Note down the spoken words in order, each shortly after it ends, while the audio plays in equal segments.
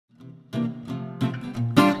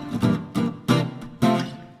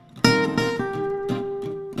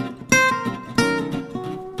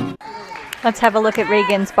Let's have a look at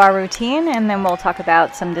Reagan's bar routine, and then we'll talk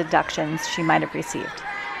about some deductions she might have received.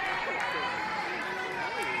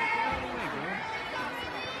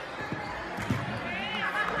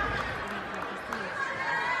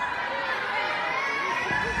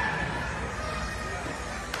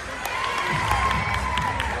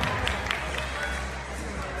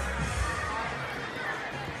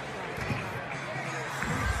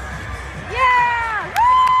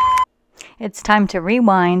 It's time to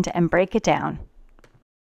rewind and break it down.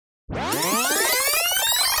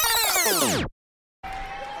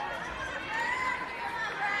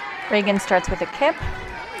 Reagan starts with a kip.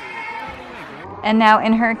 And now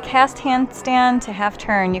in her cast handstand to half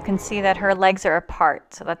turn, you can see that her legs are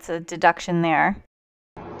apart. So that's a deduction there.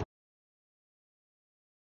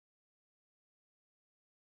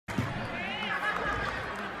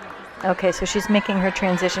 Okay, so she's making her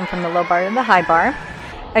transition from the low bar to the high bar.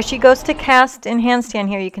 As she goes to cast in handstand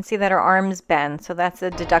here, you can see that her arms bend, so that's a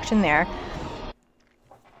deduction there.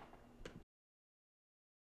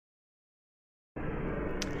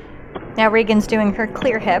 Now Reagan's doing her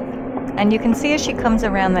clear hip, and you can see as she comes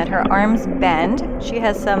around that her arms bend. She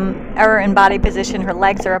has some error in body position, her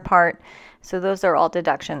legs are apart, so those are all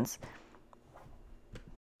deductions.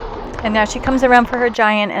 And now she comes around for her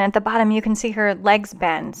giant, and at the bottom you can see her legs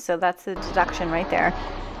bend, so that's a deduction right there.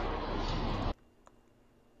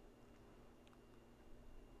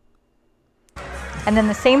 And then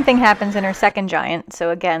the same thing happens in her second giant.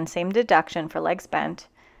 So again, same deduction for legs bent.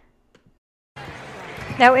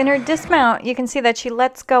 Now in her dismount, you can see that she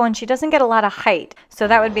lets go and she doesn't get a lot of height. So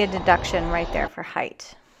that would be a deduction right there for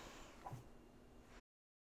height.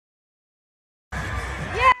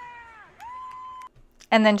 Yeah!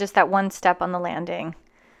 And then just that one step on the landing.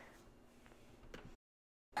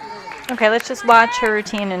 Okay, let's just watch her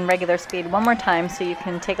routine in regular speed one more time so you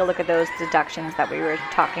can take a look at those deductions that we were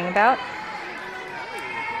talking about.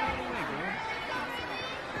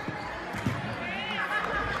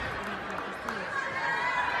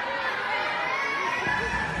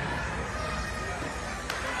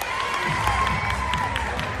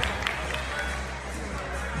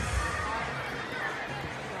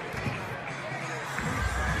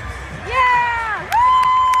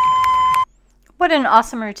 What an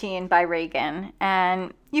awesome routine by Reagan.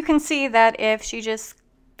 And you can see that if she just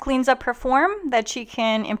cleans up her form, that she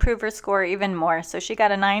can improve her score even more. So she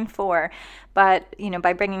got a 9.4, but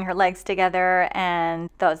by bringing her legs together and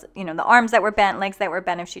those, the arms that were bent, legs that were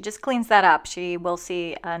bent, if she just cleans that up, she will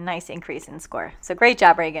see a nice increase in score. So great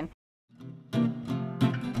job, Reagan.